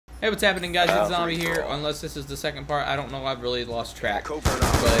Hey, what's happening, guys? It's Zombie here. Unless this is the second part, I don't know. I've really lost track. But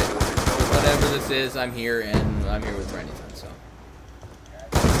whatever this is, I'm here, and I'm here with Brinyten. So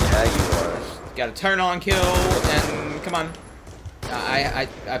yeah, you are. Got to turn on kill, and come on. I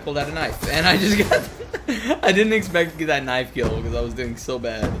pulled out a knife, and I just got. I didn't expect to get that knife kill because I was doing so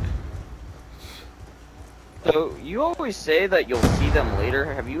bad. So you always say that you'll see them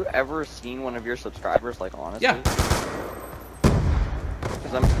later. Have you ever seen one of your subscribers, like, honestly? Yeah.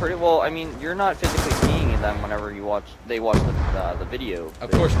 Because I'm pretty well. I mean, you're not physically seeing them whenever you watch. They watch the video. Of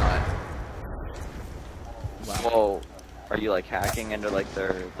course not. Wow. Well, are you like hacking into like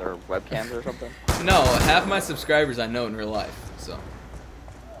their webcams or something? No, half my subscribers I know in real life. So.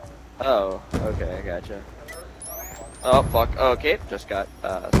 Oh, okay, I gotcha. Oh fuck. Okay, just got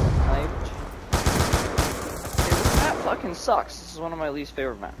sniped. This map fucking sucks. This is one of my least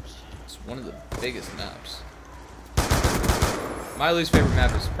favorite maps. It's one of the biggest maps. My least favorite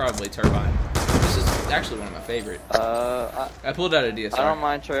map is probably Turbine. This is actually one of my favorite. I pulled out a DSR. I don't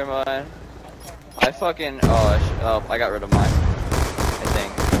mind Turbine. I fucking oh I got rid of mine. I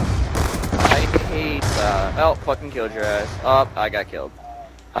think. I hate oh fucking killed your ass. Oh, I got killed.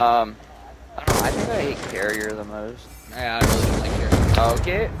 I don't know, I think I hate Carrier the most. Yeah, I really don't like Carrier.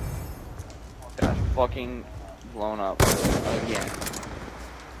 Okay. Got fucking blown up again.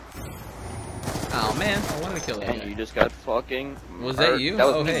 Oh man, I wanted to kill And him. you just got fucking Was that you? That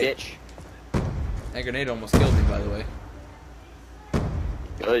was oh, me, hey. bitch. That grenade almost killed me, by the way.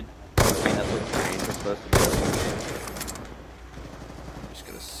 Good. I mean, that's what grenades are supposed to do. I'm just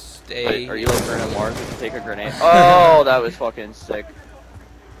gonna stay. Wait, are you like Bruno Mars to take a grenade? Oh, that was fucking sick.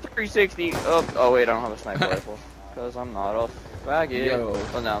 360. Oh wait, I don't have a sniper rifle because I'm not a faggot. Yo.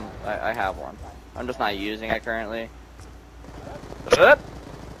 Well, no, I have one. I'm just not using it currently.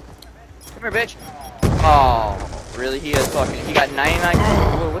 Come here, bitch. Oh, really? He has fucking. He got 99.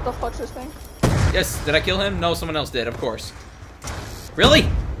 Whoa, what the fuck's this thing? Yes, did I kill him? No, someone else did, of course. Really?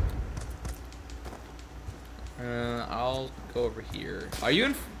 I'll go over here. Are you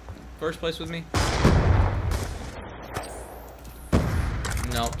in first place with me?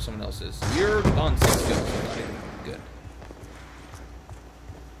 No, someone else is. You're on 6 kills. Not even good.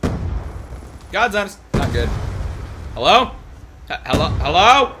 God's honest. Not good. Hello? Hello?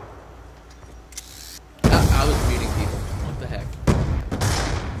 Hello? I was muting people. What the heck?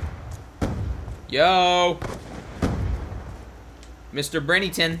 Yo! Mr.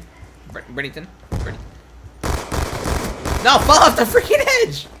 Brinyten. Brinyten? No, fall off the freaking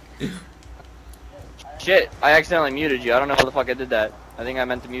edge! Shit, I accidentally muted you. I don't know how the fuck I did that. I think I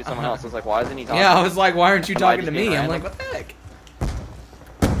meant to mute someone else. I was like, why isn't he talking? Yeah, I was like, why aren't you talking to just being me? I'm random? like, what the heck?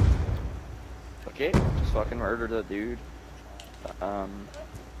 Okay, just fucking murdered the dude.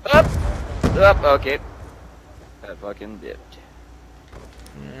 Up! Okay. That fucking dipped.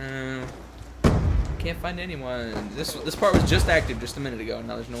 Can't find anyone. This part was just active just a minute ago, and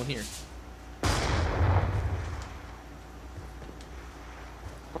now there's no one here.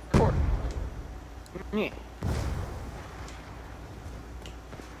 Record. Yeah.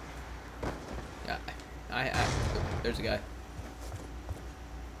 Yeah, there's a guy.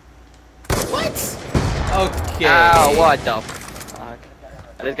 What? Okay. Ow, what the fuck?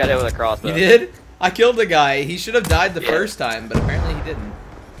 I just got hit with a crossbow. You did? I killed the guy. He should have died the first time, but apparently he didn't.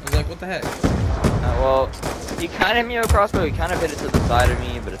 I was like, what the heck? Well, he kind of hit me with a crossbow. He kind of hit it to the side of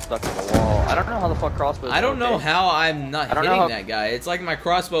me, but it stuck to the wall. I don't know how the fuck crossbows. I don't know how I'm not hitting that guy. It's like my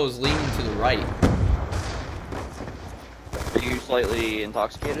crossbow is leaning to the right. Are you slightly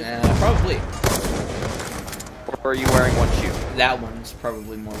intoxicated? Probably. Or are you wearing one shoe? That one's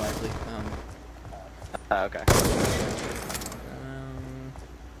probably more likely. Okay.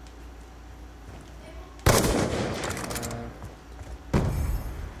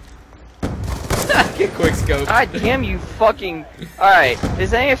 Get quick scope. God damn you fucking. Alright,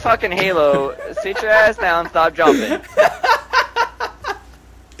 this ain't a fucking Halo. Sit your ass down, stop jumping.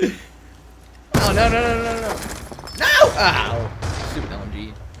 Oh, no. No! Ow! Stupid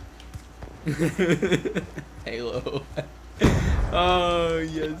LMG. Halo. Oh,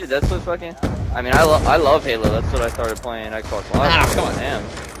 yes. Dude, that's what fucking. I mean, I love Halo. That's what I started playing Xbox Live. Ah, come on. Damn.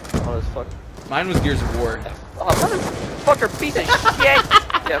 Oh, this fuck. Mine was Gears of War. Oh, motherfucker, piece of shit!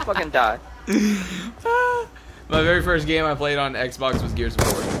 Yeah, fucking die. My very first game I played on Xbox was Gears of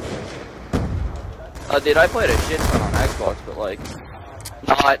War. Dude, I played a shit ton on Xbox, but like,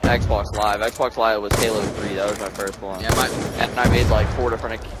 not Xbox Live. Xbox Live was Halo 3. That was my first one. Yeah, and I made like 4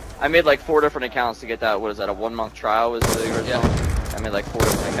 different. I made like 4 different accounts to get that. What is that? A 1-month trial was the original. Yeah. I made like 4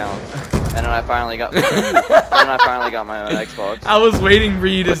 different accounts, and then I finally got. my own Xbox. I was waiting for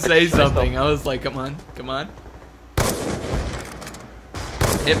you to say something. I was like, come on.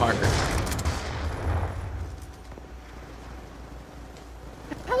 hit marker.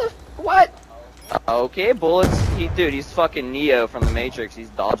 What? Okay, bullets. Dude, he's fucking Neo from the Matrix. He's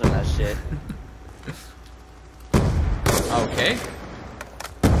dodging that shit. Okay.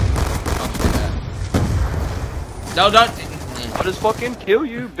 No, don't. I'll just fucking kill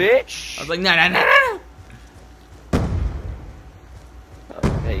you, bitch. I was like, nah, nah, nah, nah.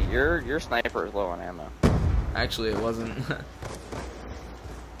 Hey, your sniper is low on ammo. Actually, it wasn't.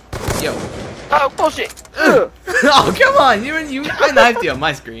 Yo. Oh, bullshit. Ugh. Oh, come on. I knifed you on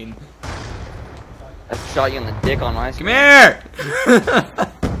my screen. I shot you in the dick on my screen. Come here.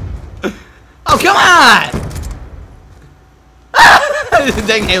 Oh, come on.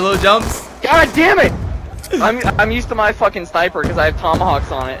 Dang Halo jumps. God damn it! I'm used to my fucking sniper because I have tomahawks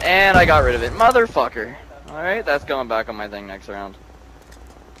on it, and I got rid of it. Motherfucker. Alright, that's going back on my thing next round.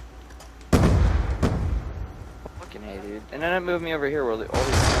 Fucking hey, dude. And then it moved me over here where all these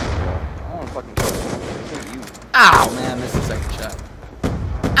I want to fucking kill you. Ow, man. Missed the second shot.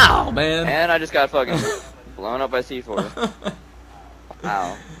 Ow, man. And I just got fucking blown up by C4.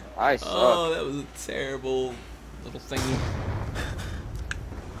 Ow. I suck. Oh, that was a terrible little thingy.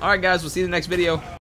 Alright, guys. We'll see you in the next video.